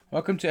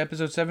Welcome to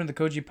episode 7 of the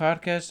Koji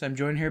Podcast. I'm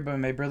joined here by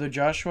my brother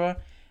Joshua,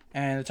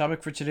 and the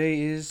topic for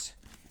today is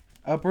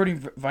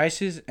uprooting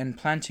vices and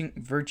planting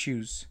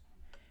virtues.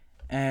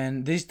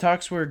 And these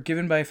talks were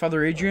given by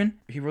Father Adrian.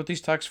 He wrote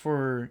these talks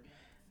for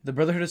the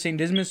Brotherhood of St.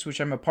 Dismas,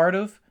 which I'm a part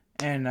of,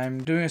 and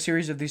I'm doing a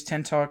series of these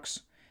 10 talks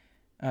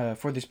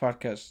for this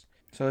podcast.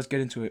 So let's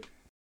get into it.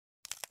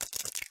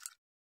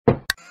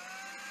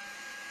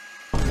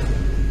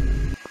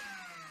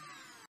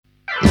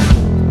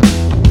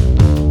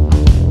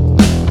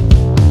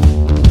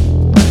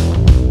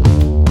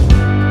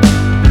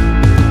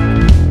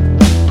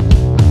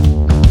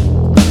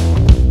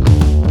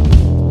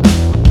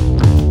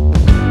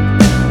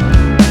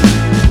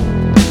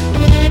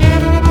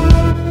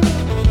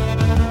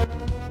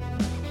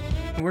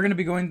 We're going to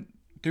be going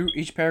through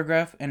each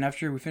paragraph, and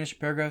after we finish a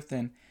paragraph,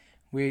 then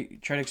we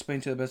try to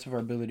explain to the best of our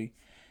ability.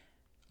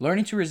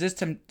 Learning to resist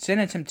sin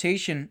and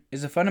temptation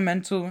is a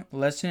fundamental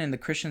lesson in the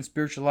Christian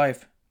spiritual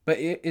life, but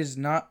it is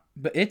not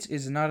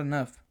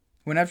enough.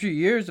 When after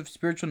years of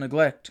spiritual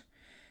neglect,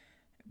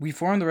 we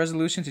form the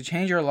resolution to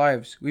change our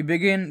lives, we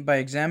begin by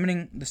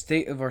examining the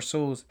state of our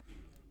souls.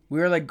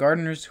 We are like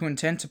gardeners who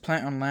intend to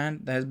plant on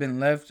land that has been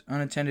left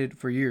unattended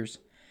for years.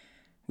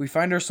 We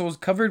find our souls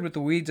covered with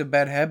the weeds of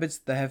bad habits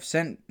that have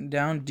sent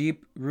down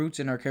deep roots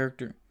in our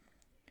character.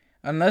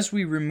 Unless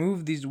we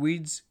remove these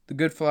weeds, the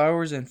good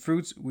flowers and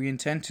fruits we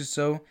intend to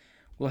sow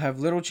will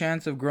have little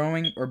chance of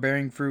growing or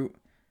bearing fruit.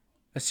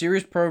 A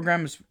serious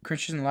program of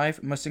Christian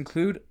life must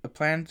include a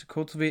plan to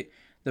cultivate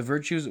the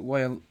virtues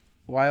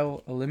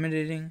while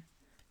eliminating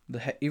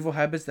the evil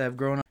habits that have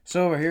grown up.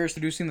 So we're here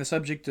introducing the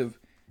subject of,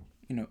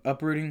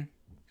 uprooting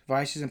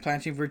vices and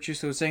planting virtues.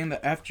 So it's saying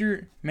that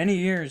after many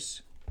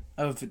years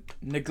of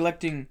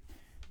neglecting,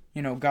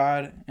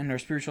 God and our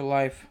spiritual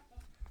life,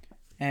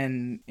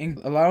 and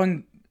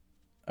allowing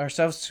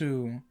ourselves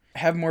to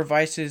have more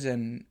vices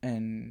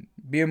and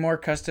be more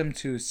accustomed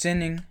to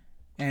sinning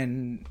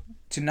and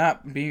to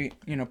not be,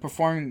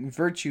 performing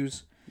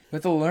virtues, we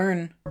have to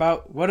learn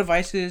about what a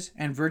vice is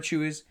and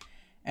virtue is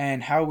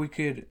and how we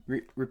could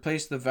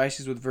replace the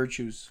vices with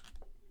virtues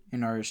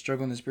in our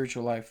struggle in the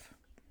spiritual life.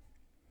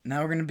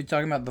 Now we're going to be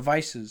talking about the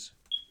vices.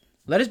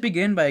 Let us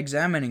begin by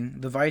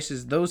examining the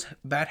vices, those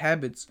bad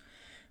habits,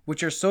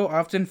 which are so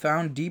often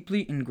found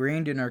deeply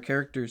ingrained in our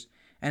characters,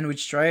 and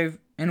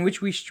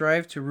which we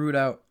strive to root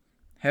out.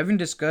 Having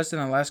discussed in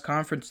the last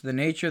conference the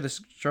nature of the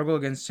struggle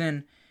against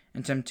sin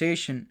and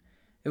temptation,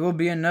 it will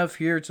be enough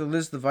here to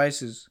list the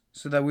vices,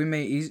 so that we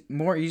may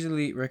more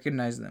easily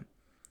recognize them,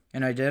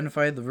 and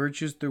identify the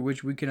virtues through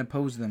which we can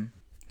oppose them.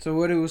 So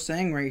what it was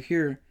saying right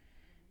here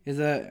is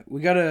that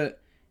we gotta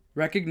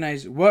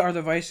recognize what are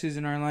the vices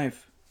in our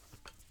life.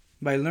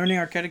 By learning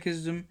our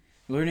catechism,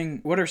 learning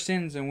what are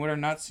sins and what are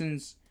not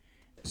sins,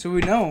 so we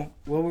know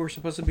what we're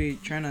supposed to be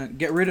trying to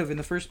get rid of in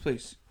the first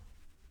place.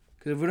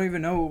 Because if we don't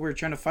even know what we're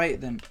trying to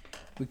fight, then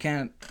we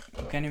can't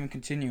even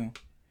continue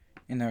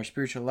in our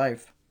spiritual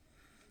life.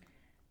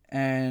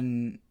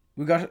 And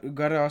we got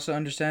to also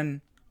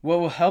understand what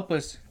will help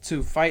us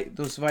to fight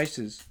those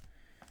vices.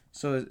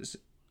 So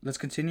let's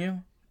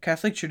continue.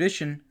 Catholic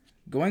tradition,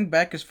 going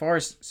back as far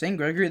as Saint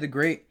Gregory the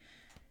Great,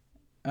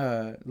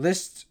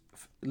 lists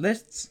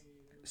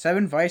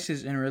 7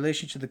 vices in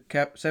relation to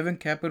the 7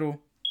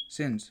 capital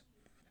sins: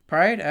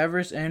 pride,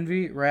 avarice,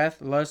 envy, wrath,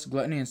 lust,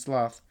 gluttony, and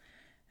sloth.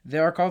 They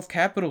are called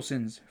capital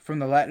sins, from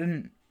the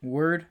Latin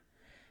word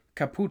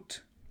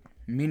caput,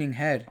 meaning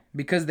head,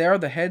 because they are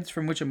the heads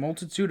from which a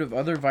multitude of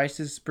other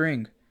vices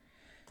spring.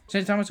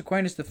 St. Thomas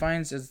Aquinas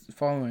defines as the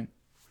following,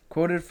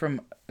 quoted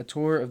from a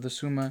tour of the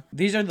Summa: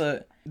 these are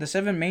the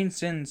 7 main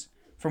sins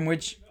from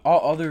which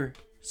all other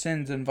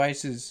sins and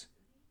vices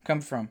come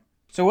from.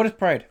 So what is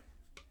pride?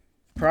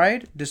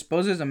 Pride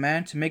disposes a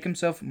man to make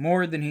himself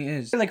more than he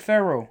is. Like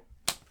Pharaoh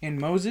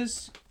in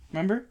Moses,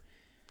 remember?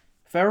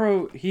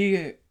 Pharaoh,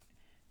 he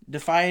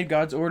defied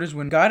God's orders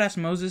when God asked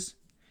Moses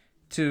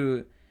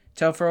to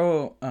tell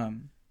Pharaoh,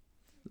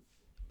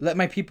 let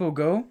my people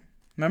go.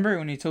 Remember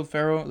when he told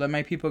Pharaoh, let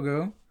my people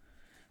go?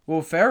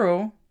 Well,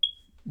 Pharaoh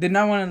did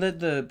not want to let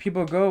the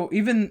people go,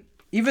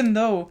 even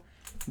though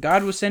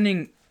God was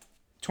sending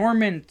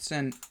torments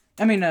and,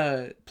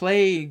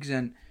 plagues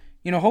and,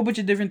 a whole bunch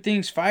of different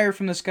things, fire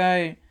from the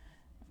sky,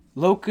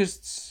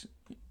 locusts,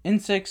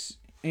 insects,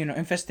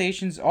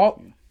 infestations,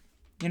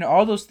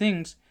 all those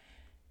things.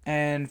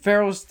 And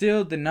Pharaoh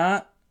still did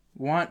not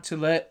want to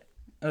let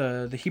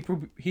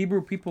the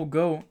Hebrew people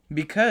go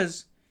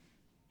because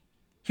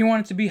he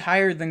wanted to be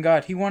higher than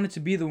God. He wanted to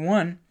be the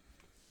one.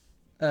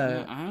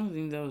 No, I don't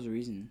think that was the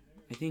reason.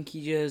 I think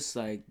he just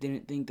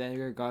didn't think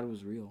that God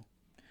was real.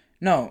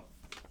 No,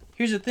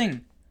 here's the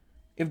thing.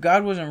 If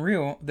God wasn't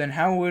real, then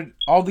how would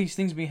all these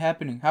things be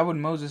happening? How would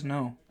Moses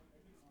know?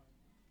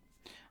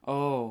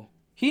 Oh.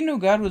 He knew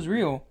God was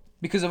real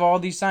because of all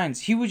these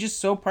signs. He was just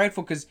so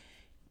prideful because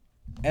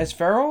as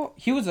Pharaoh,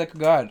 he was like a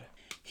god.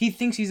 He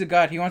thinks he's a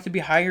god. He wants to be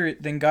higher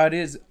than God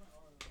is.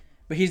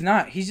 But he's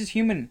not. He's just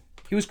human.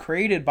 He was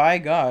created by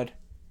God.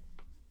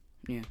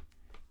 Yeah.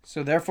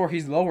 So therefore,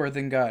 he's lower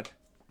than God.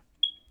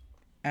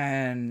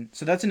 And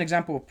so that's an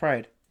example of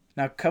pride.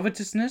 Now,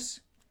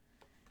 covetousness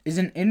is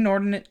an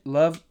inordinate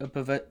love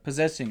of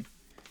possessing.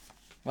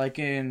 Like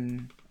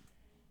in...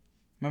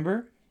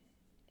 Remember?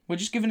 We'll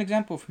just give an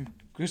example from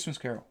Christmas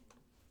Carol.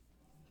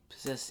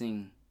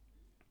 Possessing.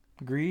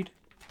 Greed.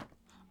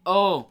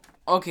 Oh,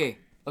 okay.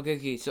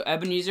 So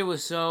Ebenezer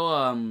was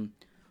so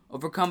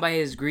overcome by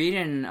his greed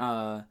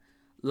and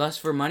lust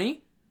for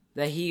money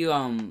that he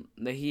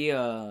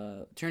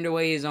turned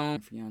away his own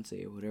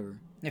fiance or whatever.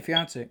 Yeah,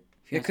 fiance.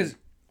 Yeah, because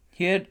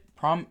he had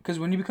because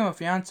when you become a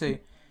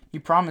fiance, you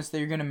promise that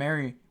you're gonna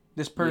marry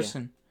this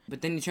person. Yeah.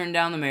 But then he turned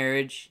down the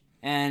marriage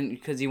and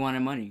because he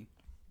wanted money.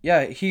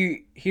 Yeah,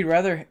 he'd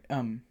rather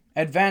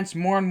advance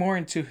more and more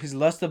into his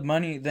lust of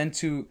money than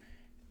to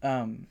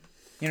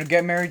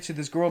get married to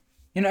this girl.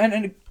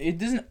 And it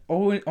doesn't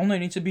only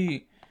need to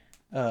be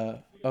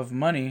of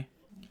money.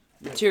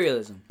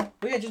 Materialism.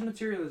 But yeah, just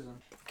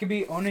materialism. It could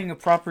be owning a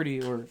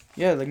property or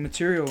like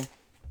material.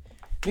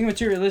 Being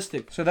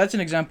materialistic. So that's an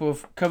example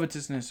of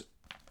covetousness.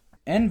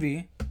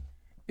 Envy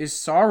is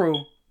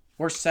sorrow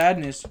or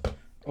sadness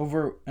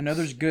over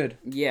another's good.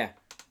 Yeah.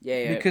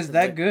 Because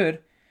that good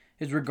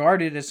is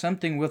regarded as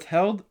something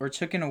withheld or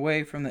taken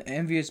away from the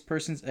envious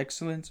person's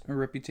excellence or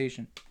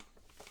reputation.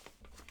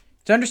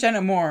 To understand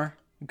it more,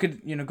 we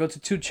could, go to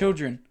two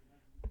children.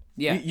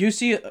 Yeah. You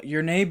see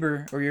your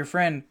neighbor or your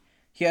friend,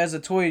 he has a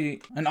toy,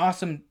 an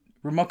awesome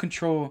remote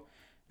control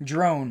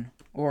drone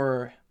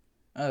or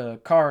a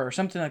car or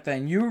something like that,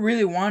 and you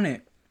really want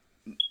it.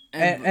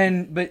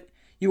 But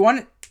you want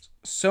it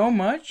so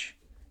much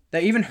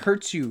that even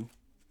hurts you.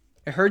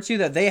 It hurts you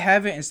that they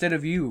have it instead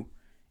of you,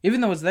 even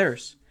though it's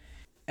theirs.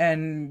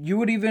 And you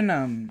would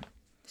even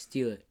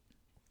steal it.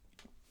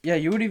 Yeah,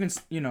 you would even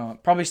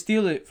probably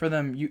steal it for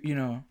them.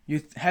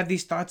 You have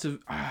these thoughts of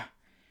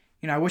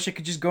I wish I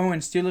could just go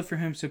and steal it for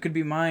him so it could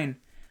be mine.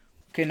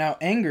 Okay, now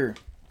anger.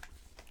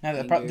 Now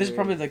this is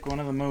probably like one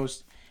of the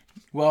most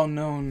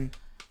well-known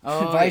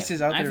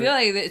vices out there. I feel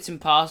like it's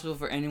impossible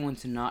for anyone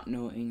to not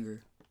know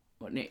anger.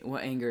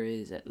 What anger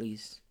is, at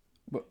least.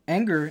 But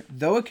anger,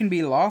 though it can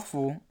be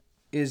lawful,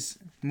 is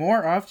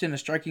more often a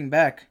striking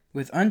back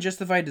with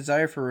unjustified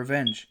desire for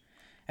revenge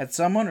at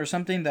someone or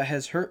something that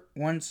has hurt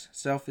one's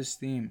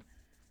self-esteem.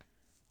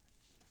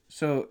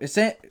 So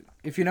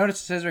if you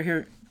notice, it says right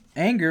here,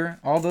 anger,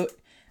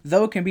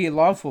 though it can be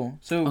lawful.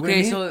 So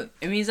so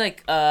it means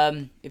like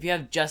if you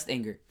have just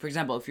anger. For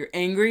example, if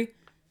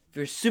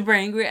you're super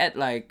angry at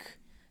like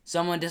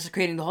someone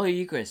desecrating the Holy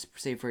Eucharist,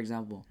 say for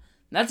example,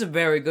 that's a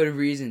very good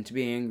reason to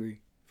be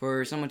angry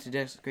for someone to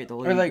desecrate the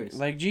Holy Eucharist. Or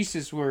like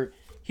Jesus, where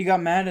he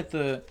got mad at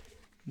the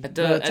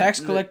tax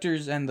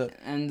collectors and the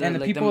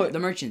people, the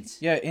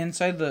merchants. Yeah,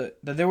 inside that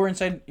they were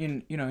inside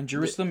in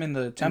Jerusalem in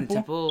the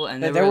temple.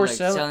 And they were like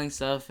selling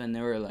stuff, and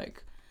they were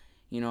like,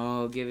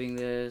 giving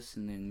this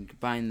and then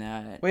buying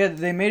that. Well, yeah,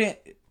 they made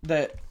it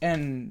that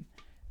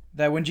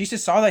when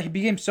Jesus saw that, he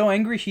became so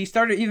angry, he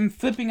started even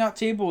flipping out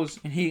tables,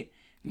 and he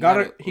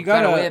got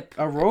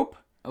a rope,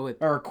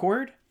 or a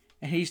cord,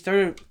 and he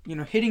started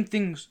hitting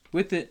things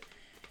with it,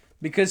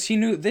 because he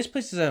knew this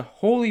place is a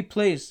holy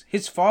place.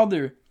 His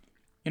Father,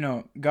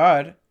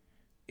 God,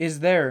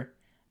 is there,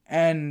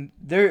 and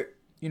there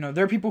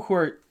are people who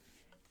are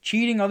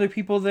cheating other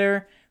people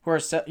there, who are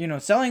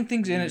selling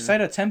things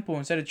inside a temple,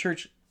 inside a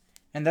church,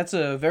 and that's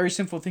a very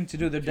sinful thing to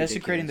do. They're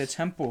desecrating the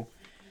temple,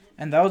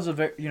 and that was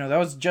that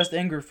was just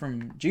anger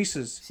from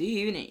Jesus.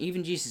 See,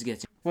 even Jesus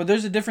gets it. Well,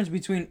 there's a difference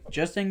between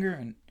just anger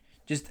and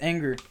just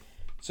anger.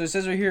 So it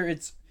says right here,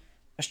 it's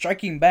a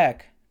striking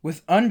back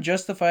with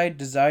unjustified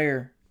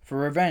desire for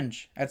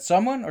revenge at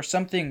someone or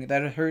something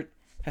that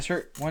has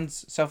hurt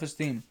one's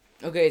self-esteem.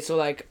 Okay, so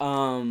like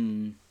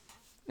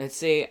let's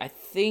say, I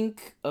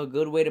think a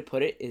good way to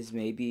put it is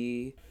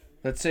maybe,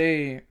 let's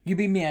say you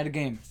beat me at a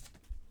game.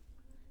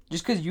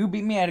 Just because you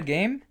beat me at a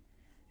game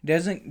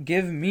doesn't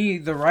give me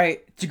the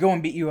right to go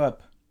and beat you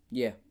up.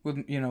 Yeah.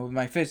 With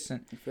my fists,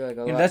 and I feel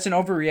like that's an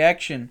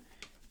overreaction.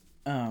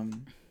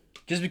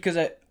 Just because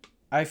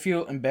I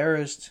feel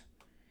embarrassed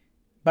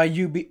by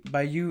you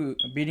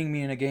beating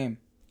me in a game.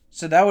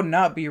 So that would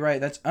not be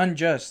right. That's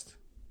unjust.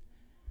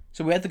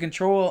 So we have to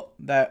control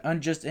that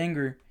unjust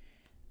anger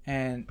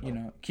and,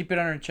 keep it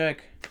under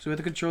check. So we have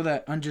to control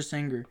that unjust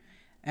anger.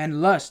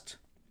 And lust.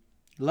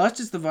 Lust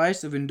is the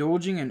vice of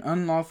indulging in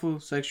unlawful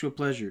sexual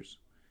pleasures.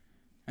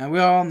 And we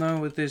all know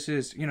what this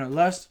is.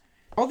 Lust,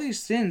 all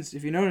these sins,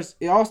 if you notice,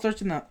 it all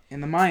starts in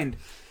the mind.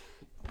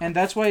 And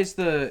that's why it's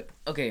the...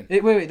 Okay.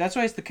 Wait. That's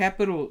why it's the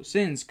capital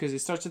sins, because it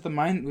starts at the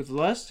mind with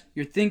lust.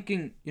 You're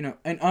thinking, an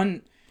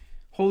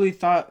unholy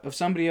thought of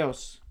somebody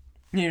else.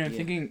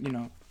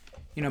 Thinking,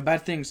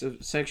 bad things,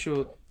 of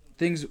sexual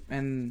things.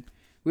 And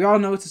we all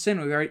know it's a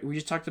sin. We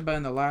just talked about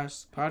in the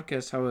last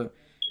podcast how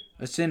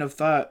a sin of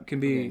thought can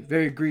be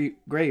very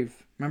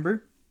grave.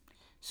 Remember?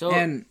 So...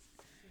 And...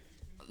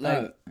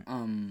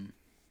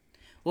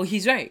 well,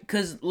 he's right,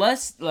 because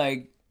lust,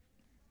 okay,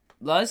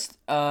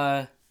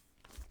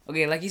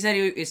 like you said,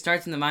 it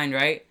starts in the mind,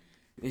 right?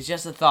 It's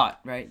just a thought,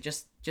 right?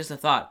 Just a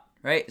thought,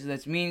 right? So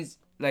that means,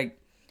 like,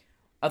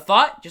 a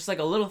thought, just like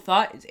a little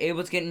thought, is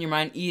able to get in your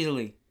mind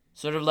easily.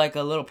 sort of like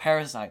a little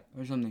parasite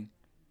or something.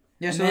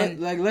 Yeah, And so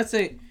then- like let's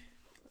say,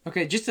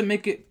 okay, just to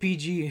make it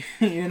PG,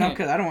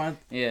 because I don't want.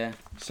 Yeah.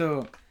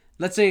 So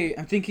let's say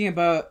I'm thinking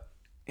about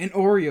an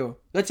Oreo.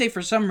 Let's say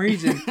for some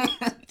reason,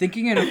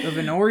 thinking of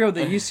an Oreo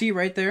that you see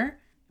right there,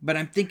 but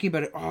I'm thinking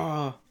about it.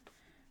 Oh,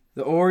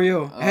 the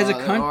Oreo it has a the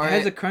it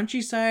has a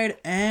crunchy side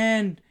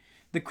and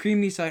the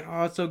creamy side.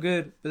 Oh, it's so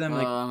good. But then I'm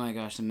like, Oh my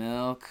gosh, the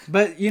milk.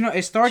 but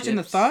it starts in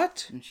the Chips.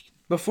 thought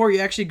before you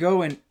actually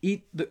go and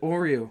eat the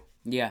Oreo.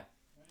 Yeah.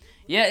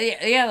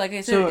 Yeah. Like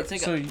I said, So it's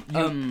like so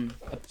a,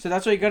 so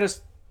that's why you gotta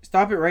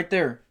stop it right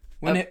there.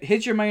 When it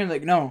hits your mind, you're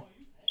like, no.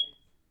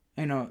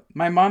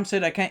 My mom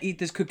said I can't eat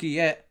this cookie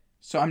yet,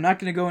 so I'm not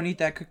gonna go and eat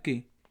that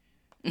cookie.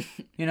 I'm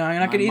not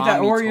My gonna eat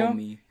that mommy told Oreo.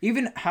 me.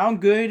 Even how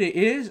good it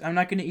is, I'm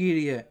not gonna eat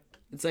it yet.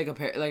 It's like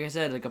like I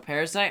said, like a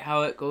parasite.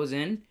 How it goes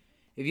in.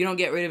 If you don't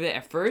get rid of it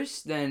at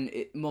first, then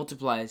it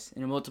multiplies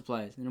and it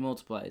multiplies and it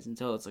multiplies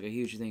until it's like a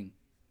huge thing.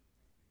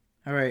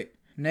 All right,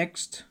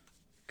 next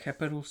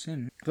capital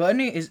sin.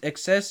 Gluttony is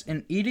excess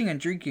in eating and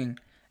drinking.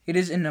 It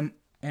is an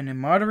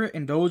immoderate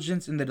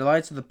indulgence in the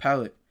delights of the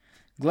palate.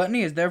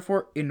 Gluttony is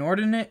therefore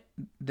inordinate,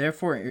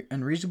 therefore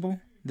unreasonable,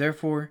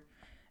 therefore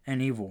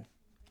an evil.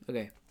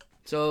 Okay,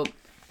 so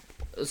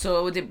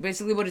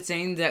basically what it's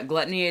saying that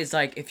gluttony is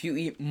like if you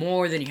eat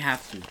more than you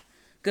have to,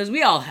 because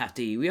we all have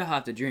to eat, we all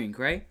have to drink,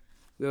 right?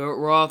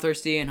 We're all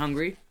thirsty and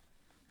hungry.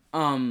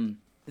 The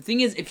thing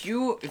is, if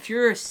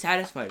you're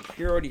satisfied, if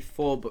you're already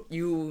full, but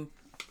you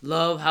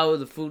love how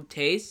the food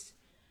tastes,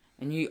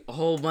 and you eat a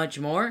whole bunch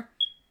more,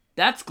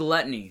 that's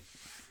gluttony,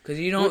 because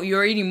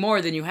you're eating more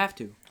than you have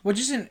to. Well,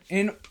 just an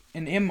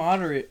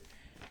immoderate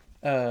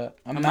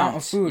amount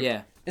of food.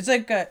 Yeah. It's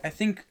like I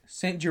think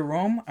Saint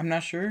Jerome. I'm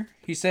not sure.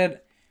 He gave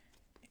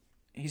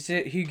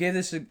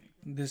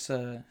this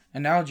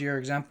analogy or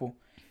example,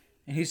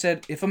 and he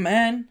said if a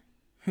man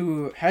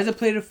who has a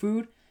plate of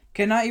food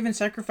cannot even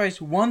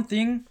sacrifice one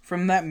thing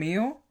from that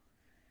meal,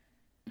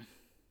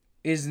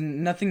 is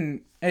not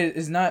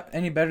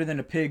any better than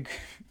a pig,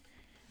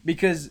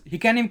 because he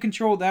can't even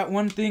control that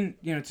one thing.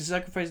 To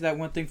sacrifice that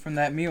one thing from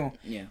that meal.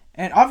 Yeah.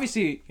 And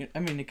obviously, I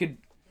mean,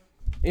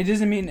 it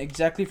doesn't mean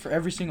exactly for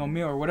every single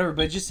meal or whatever,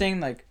 but just saying,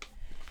 like,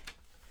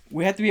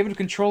 we have to be able to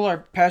control our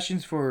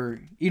passions for,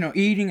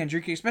 eating and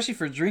drinking, especially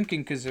for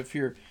drinking, because if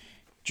you're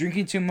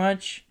drinking too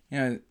much,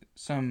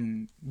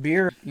 some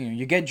beer,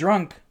 you get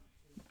drunk,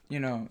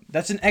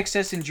 that's an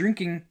excess in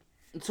drinking.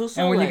 So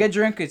And when like, you get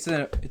drunk, it's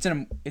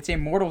a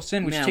mortal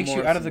sin, which Yeah, takes you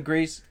mortal out of sin.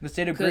 the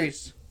state of 'Cause-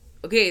 grace.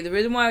 okay, the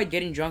reason why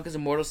getting drunk is a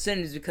mortal sin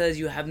is because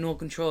you have no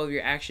control of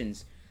your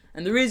actions.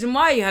 And the reason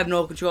why you have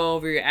no control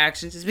over your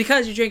actions is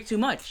because you drink too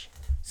much.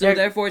 So Yeah.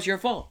 therefore it's your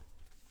fault.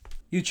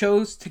 You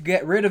chose to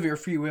get rid of your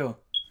free will.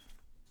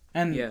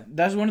 And Yeah.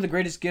 that's one of the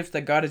greatest gifts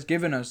that God has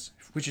given us,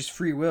 which is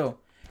free will.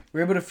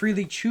 We're able to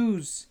freely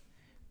choose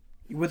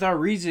with our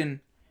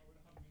reason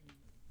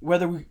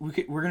whether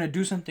we're going to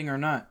do something or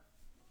not.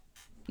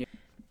 Yeah.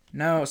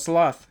 Now,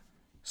 sloth.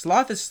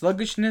 Sloth is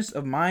sluggishness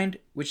of mind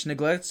which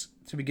neglects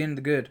to begin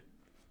the good.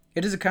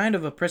 It is a kind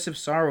of oppressive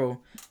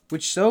sorrow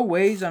which so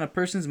weighs on a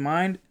person's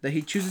mind that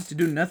he chooses to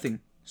do nothing.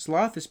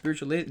 Sloth is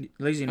spiritual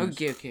laziness.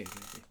 Okay.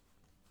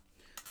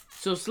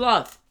 So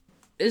sloth.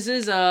 This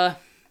is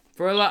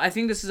for a lot. I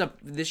think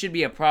this should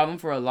be a problem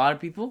for a lot of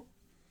people,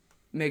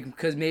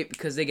 because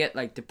they get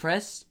like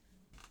depressed,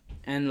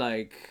 and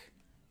like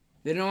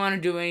they don't want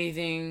to do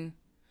anything.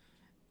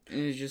 And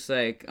it's just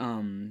like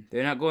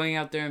they're not going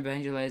out there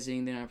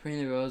evangelizing. They're not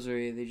praying the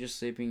rosary. They're just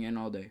sleeping in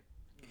all day.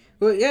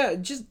 Well, yeah,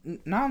 just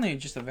not only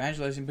just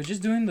evangelizing, but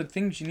just doing the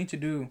things you need to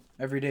do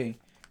every day.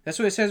 That's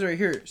what it says right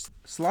here.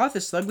 Sloth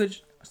is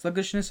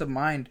sluggishness of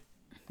mind,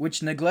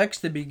 which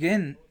neglects to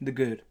begin the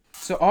good.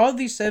 So all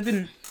these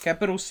 7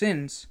 capital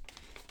sins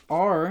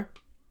are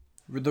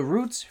the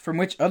roots from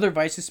which other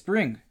vices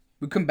spring.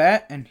 We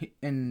combat and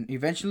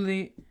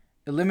eventually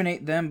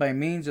eliminate them by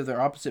means of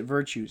their opposite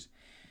virtues.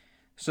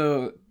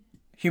 So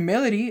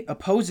humility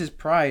opposes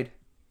pride,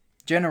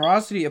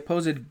 generosity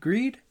opposes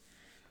greed,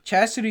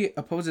 chastity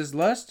opposes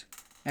lust,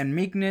 and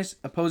meekness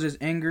opposes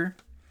anger.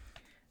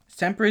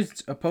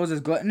 Temperance opposes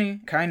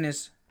gluttony,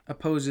 kindness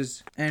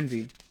opposes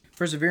envy,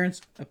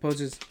 perseverance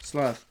opposes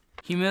sloth.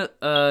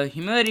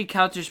 Humility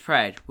counters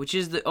pride, which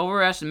is the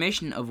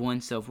overestimation of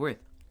one's self-worth.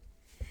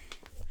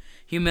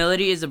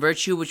 Humility is a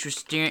virtue which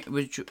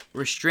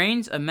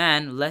restrains a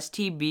man lest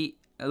he be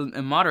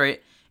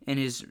immoderate in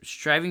his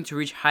striving to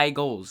reach high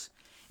goals.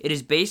 It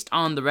is based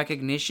on the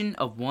recognition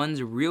of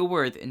one's real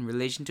worth in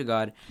relation to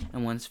God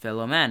and one's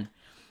fellow man.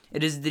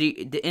 It is the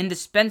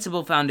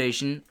indispensable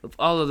foundation of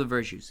all other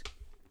virtues.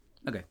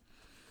 Okay.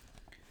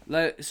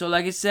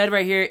 Like I said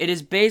right here, it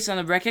is based on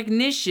the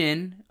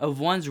recognition of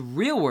one's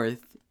real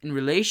worth in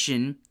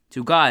relation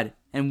to God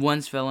and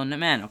one's fellow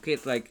man. Okay,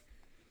 it's like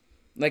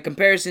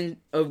comparison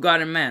of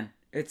God and man.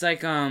 It's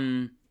like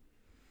how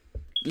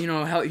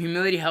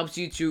humility helps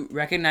you to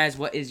recognize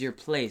what is your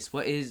place.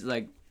 What is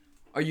like,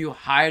 are you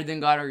higher than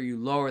God or are you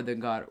lower than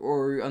God,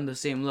 or are you on the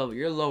same level?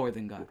 You're lower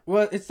than God.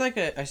 Well, it's like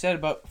I said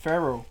about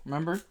Pharaoh.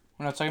 Remember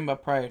when I was talking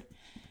about pride?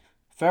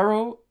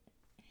 Pharaoh,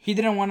 he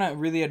didn't want to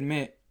really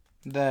admit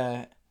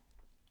that,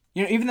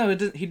 even though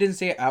he didn't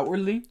say it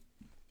outwardly,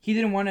 he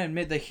didn't want to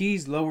admit that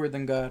he's lower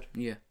than God.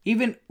 Yeah.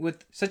 Even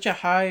with such a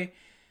high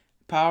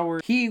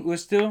power, he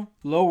was still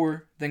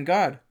lower than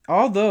God.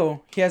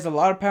 Although he has a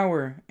lot of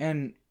power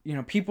and,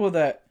 people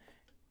that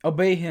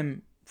obey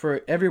him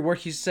for every word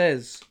he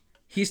says,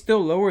 he's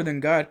still lower than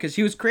God because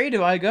he was created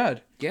by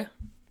God. Yeah.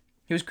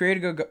 He was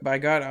created by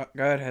God.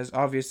 God has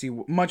obviously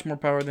much more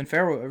power than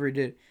Pharaoh ever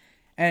did.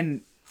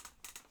 And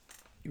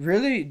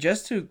really,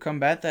 just to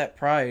combat that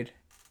pride,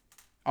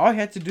 all he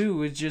had to do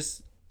was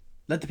just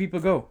let the people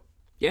go.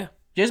 Yeah.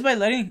 Just by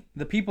letting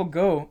the people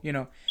go,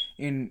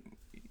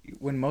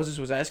 when Moses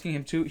was asking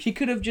him to, he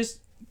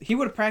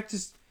would have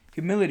practiced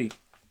humility.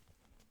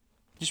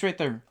 Just right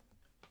there.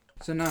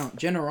 So now,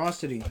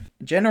 generosity.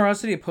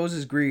 Generosity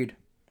opposes greed,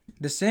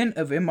 the sin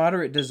of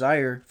immoderate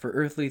desire for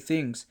earthly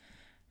things.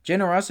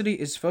 Generosity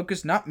is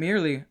focused not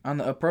merely on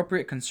the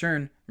appropriate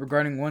concern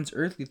regarding one's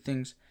earthly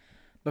things,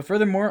 but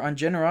furthermore on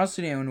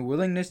generosity and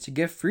willingness to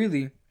give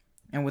freely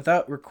and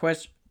without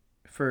request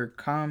for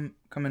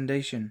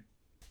commendation.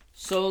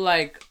 So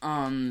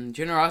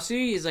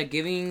generosity is like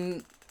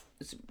giving.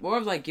 It's more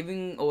of like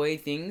giving away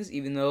things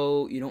even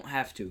though you don't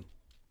have to.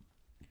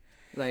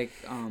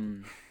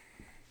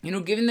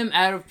 Giving them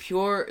out of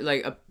pure,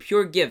 a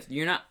pure gift.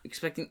 You're not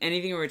expecting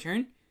anything in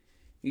return.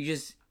 You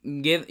just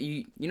give.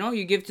 You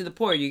give to the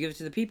poor. You give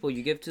to the people.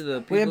 You give to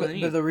the people in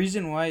need. But the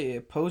reason why it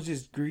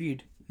opposes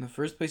greed in the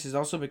first place is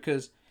also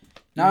because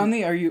not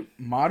only are you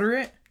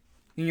moderate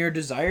in your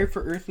desire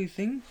for earthly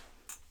things,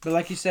 but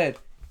like you said,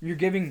 you're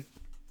giving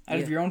out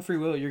of your own free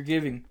will. You're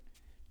giving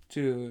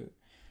to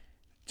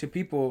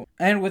people,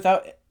 and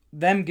without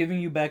them giving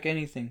you back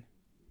anything.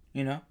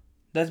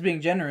 That's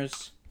being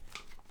generous,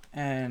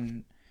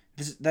 and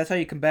that's how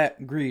you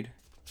combat greed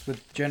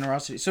with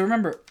generosity. So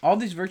remember, all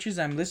these virtues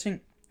I'm listing,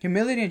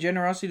 humility and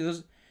generosity,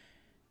 those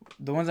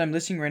the ones I'm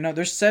listing right now,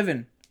 there's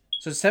 7.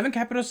 So 7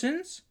 capital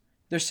sins,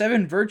 there's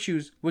 7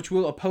 virtues which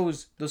will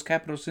oppose those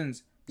capital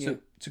sins. So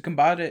to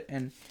combat it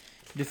and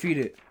defeat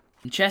it.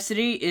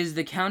 Chastity is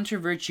the counter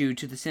virtue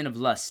to the sin of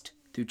lust.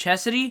 Through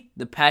chastity,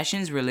 the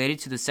passions related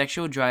to the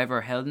sexual drive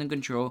are held in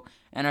control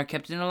and are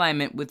kept in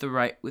alignment with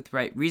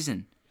right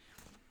reason.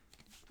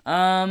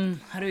 How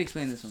do we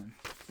explain this one?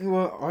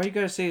 Well, all you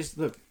gotta say is,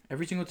 look,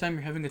 every single time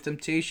you're having a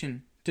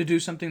temptation to do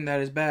something that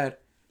is bad,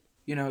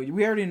 we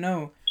already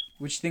know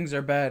which things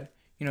are bad.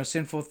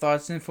 Sinful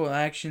thoughts, sinful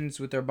actions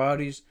with our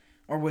bodies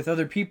or with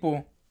other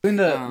people. Doing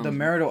the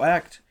marital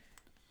act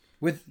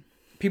with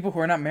people who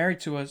are not married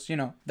to us,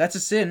 that's a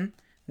sin.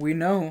 We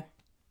know.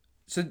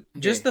 So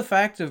just the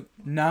fact of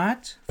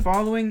not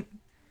following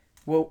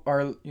what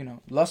our,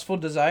 lustful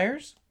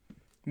desires,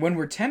 when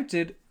we're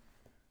tempted,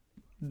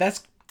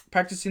 that's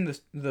practicing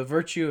the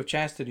virtue of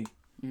chastity.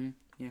 Mm-hmm.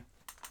 Yeah.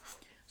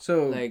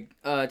 So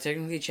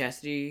technically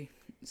chastity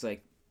is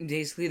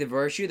basically the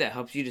virtue that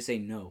helps you to say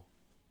no.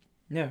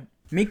 Yeah.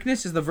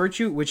 Meekness is the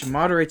virtue which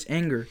moderates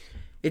anger.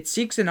 It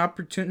seeks an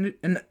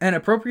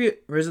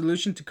appropriate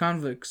resolution to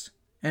conflicts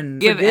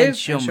and forgive and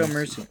show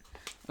mercy.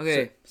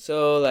 Okay,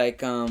 so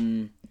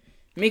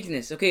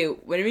meekness. Okay,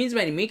 what it means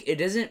by meek, it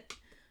doesn't.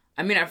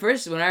 I mean,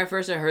 when I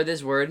first heard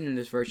this word and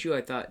this virtue,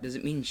 I thought, does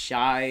it mean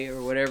shy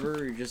or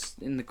whatever, or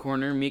just in the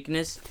corner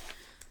meekness?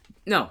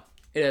 No,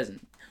 it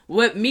doesn't.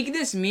 What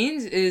meekness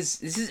means is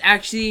this is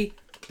actually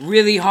a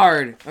really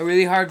hard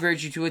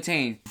virtue to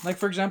attain. Like,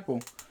 for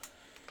example,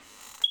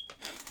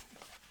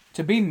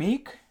 to be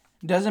meek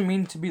doesn't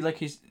mean to be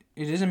it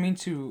doesn't mean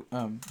to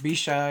be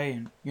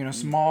shy and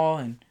small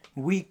and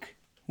weak.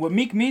 What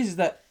meek means is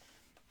that,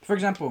 for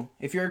example,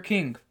 if you're a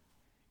king,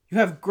 you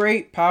have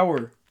great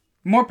power,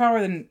 more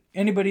power than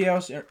anybody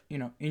else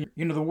in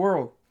the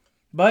world,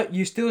 but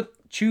you still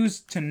choose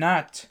to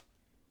not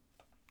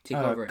take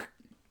over it,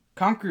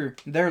 conquer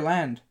their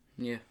land.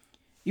 Yeah.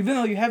 Even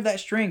though you have that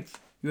strength,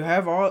 you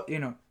have all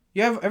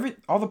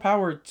all the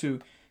power to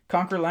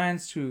conquer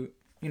lands, to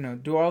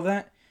do all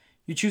that,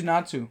 you choose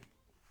not to.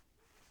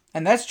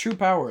 And that's true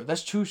power.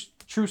 That's true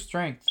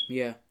strength.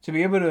 Yeah. To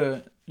be able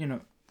to,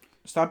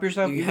 stop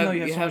yourself even though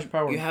you have so much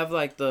power. You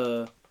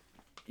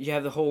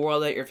have the whole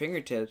world at your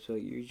fingertips, so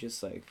you're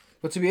just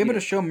But to be able to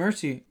show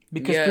mercy,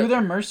 because through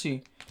their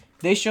mercy,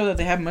 they show that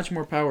they have much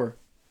more power.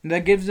 And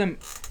that gives them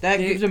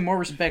more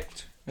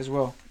respect as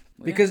well.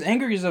 Because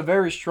anger is a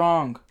very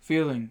strong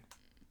feeling.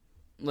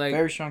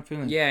 Very strong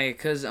feeling. Yeah,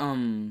 because I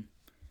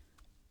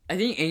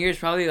think anger is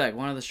probably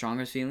one of the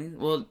strongest feelings.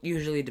 Well,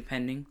 usually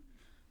depending,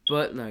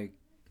 but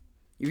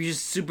you're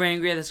just super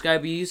angry at this guy,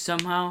 but you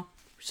somehow,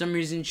 for some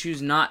reason,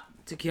 choose not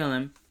to kill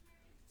him,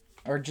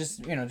 or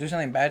just do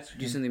something bad to him.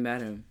 Do something bad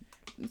to him.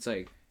 It's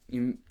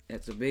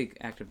that's a big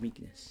act of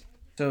meekness.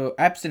 So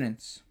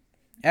abstinence.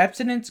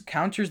 Abstinence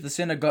counters the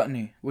sin of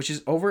gluttony, which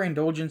is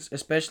overindulgence,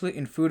 especially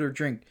in food or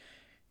drink.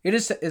 It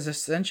is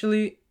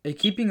essentially a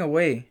keeping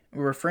away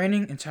or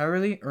refraining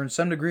entirely or in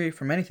some degree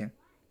from anything.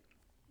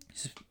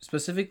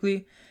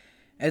 Specifically,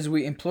 as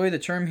we employ the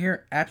term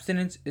here,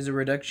 abstinence is a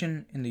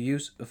reduction in the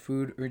use of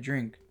food or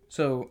drink.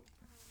 So,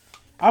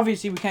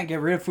 obviously, we can't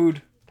get rid of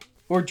food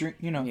or drink,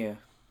 Yeah.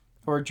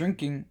 or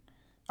drinking.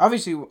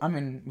 Obviously, I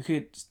mean, we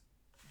could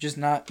just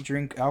not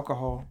drink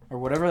alcohol or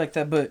whatever like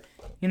that, but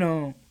you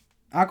know,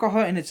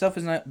 alcohol in itself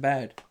is not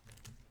bad.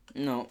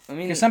 No, I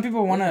mean, Because some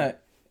people want to,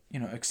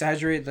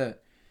 exaggerate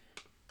that.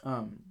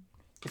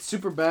 It's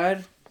super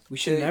bad. We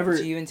should never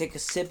to even take a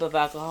sip of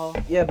alcohol.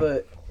 Yeah,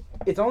 but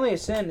it's only a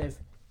sin if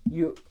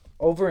you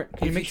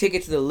take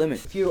it to the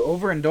limit. If you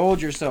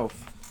overindulge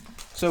yourself.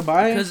 So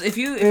because if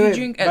you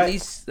drink at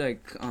least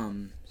like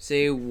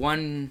say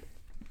one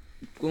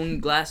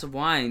glass of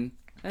wine,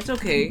 that's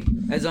okay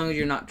as long as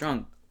you're not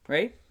drunk,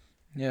 right?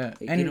 Yeah,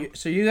 like, and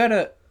so you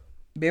gotta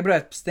be able to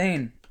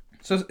abstain.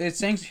 So it's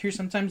saying here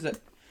sometimes that,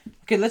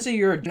 okay, let's say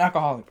you're an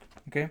alcoholic,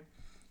 okay?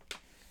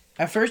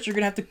 At first, you're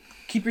gonna have to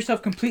keep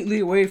yourself completely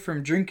away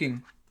from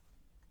drinking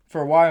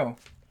for a while,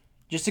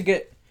 just to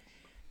get,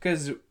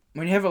 because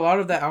when you have a lot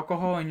of that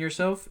alcohol in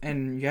yourself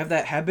and you have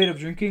that habit of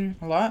drinking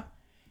a lot,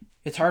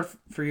 it's hard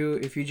for you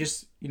if you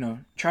just,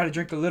 try to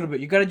drink a little bit.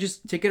 You gotta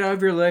just take it out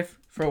of your life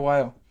for a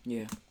while.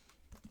 Yeah.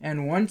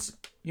 And once,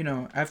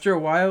 after a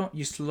while,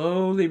 you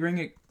slowly bring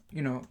it,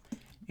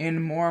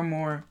 in more and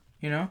more,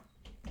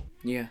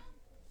 Yeah.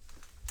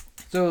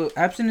 So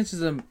abstinence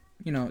is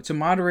to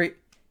moderate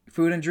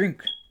food and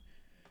drink.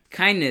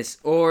 Kindness,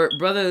 or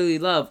brotherly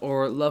love,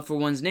 or love for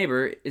one's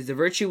neighbor, is the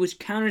virtue which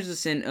counters the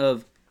sin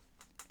of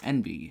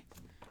envy.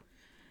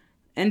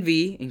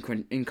 Envy,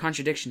 in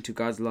contradiction to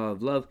God's law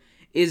of love,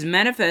 is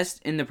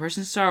manifest in the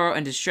person's sorrow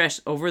and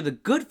distress over the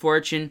good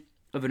fortune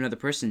of another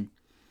person.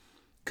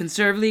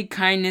 Conservatively,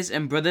 kindness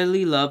and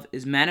brotherly love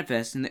is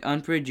manifest in the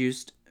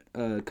unproduced,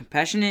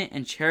 compassionate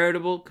and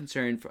charitable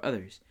concern for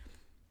others.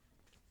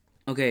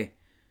 Okay,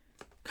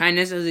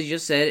 kindness, as I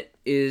just said,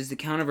 is the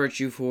counter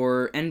virtue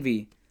for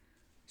envy.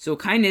 So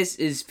kindness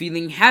is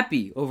feeling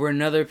happy over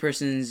another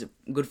person's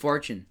good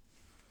fortune.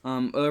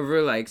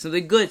 Over like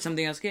something good,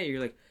 something else good.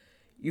 You're like,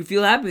 you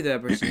feel happy with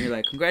that person. You're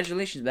like,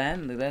 congratulations,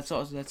 man. Like, that's so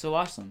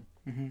awesome.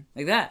 Mm-hmm.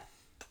 Like that.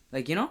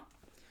 Like, Yeah,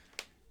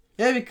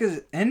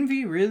 because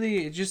envy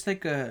really is just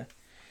like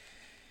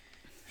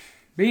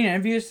being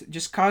envious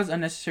just causes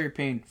unnecessary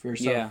pain for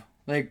yourself. Yeah.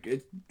 Like,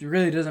 it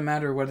really doesn't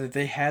matter whether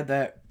they had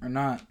that or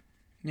not,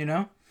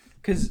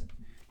 Because,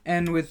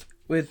 and with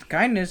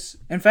kindness,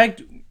 in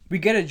fact, we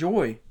get a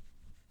joy,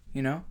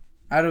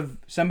 out of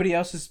somebody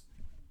else's,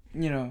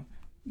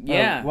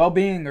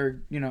 well-being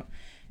or,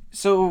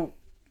 So,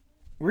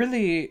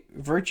 really,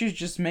 virtues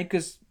just make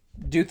us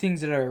do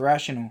things that are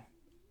irrational.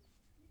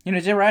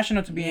 It's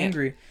irrational to be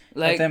angry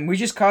at them. We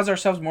just cause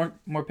ourselves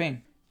more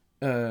pain.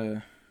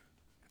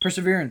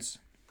 Perseverance.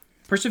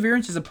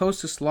 Perseverance is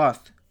opposed to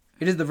sloth.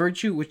 It is the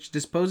virtue which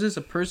disposes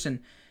a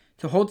person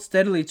to hold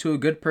steadily to a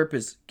good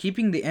purpose,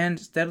 keeping the end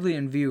steadily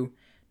in view,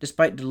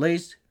 despite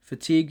delays,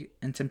 fatigue,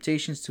 and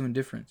temptations to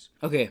indifference.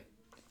 Okay.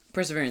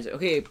 Perseverance.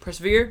 Okay,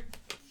 persevere.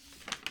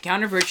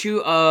 Counter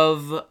virtue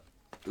of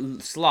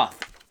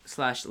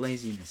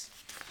sloth/laziness.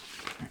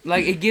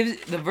 Like, it gives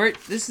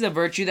this is a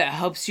virtue that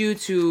helps you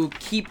to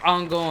keep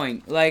on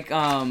going. Like,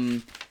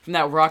 from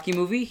that Rocky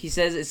movie, he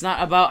says it's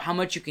not about how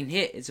much you can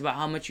hit, it's about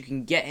how much you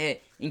can get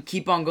hit and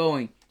keep on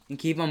going and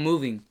keep on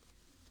moving.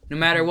 No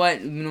matter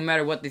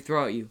what they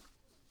throw at you.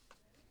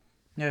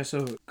 Yeah,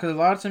 so, because a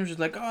lot of times you're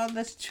like, oh,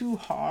 that's too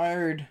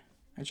hard.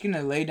 I'm just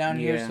gonna lay down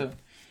here, so,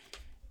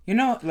 you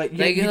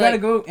gotta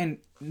go and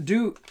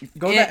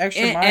that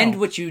extra mile. End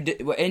what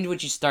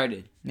you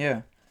started.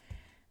 Yeah.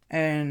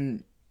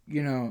 And,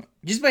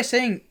 just by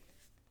saying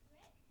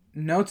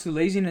no to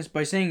laziness,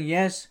 by saying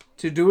yes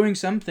to doing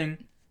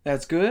something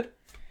that's good,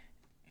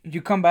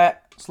 you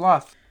combat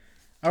sloth.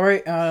 All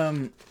right,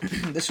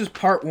 this was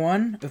part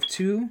 1 of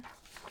 2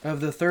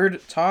 of the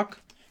third talk.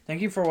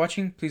 Thank you for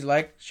watching. Please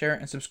like, share,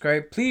 and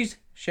subscribe. Please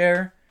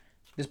share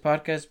this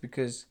podcast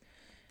because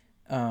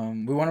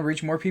we want to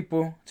reach more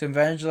people, to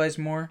evangelize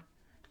more.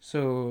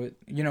 So,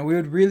 we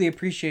would really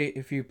appreciate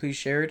if you please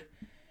shared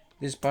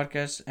this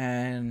podcast,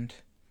 and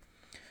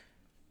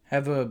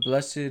have a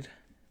blessed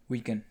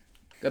weekend.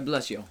 God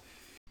bless you.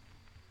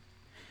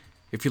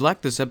 If you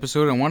like this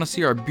episode and want to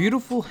see our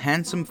beautiful,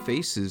 handsome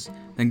faces,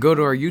 then go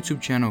to our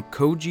YouTube channel,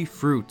 Koji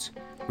Fruit,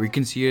 where you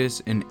can see us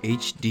in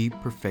HD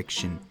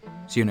perfection.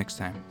 See you next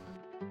time.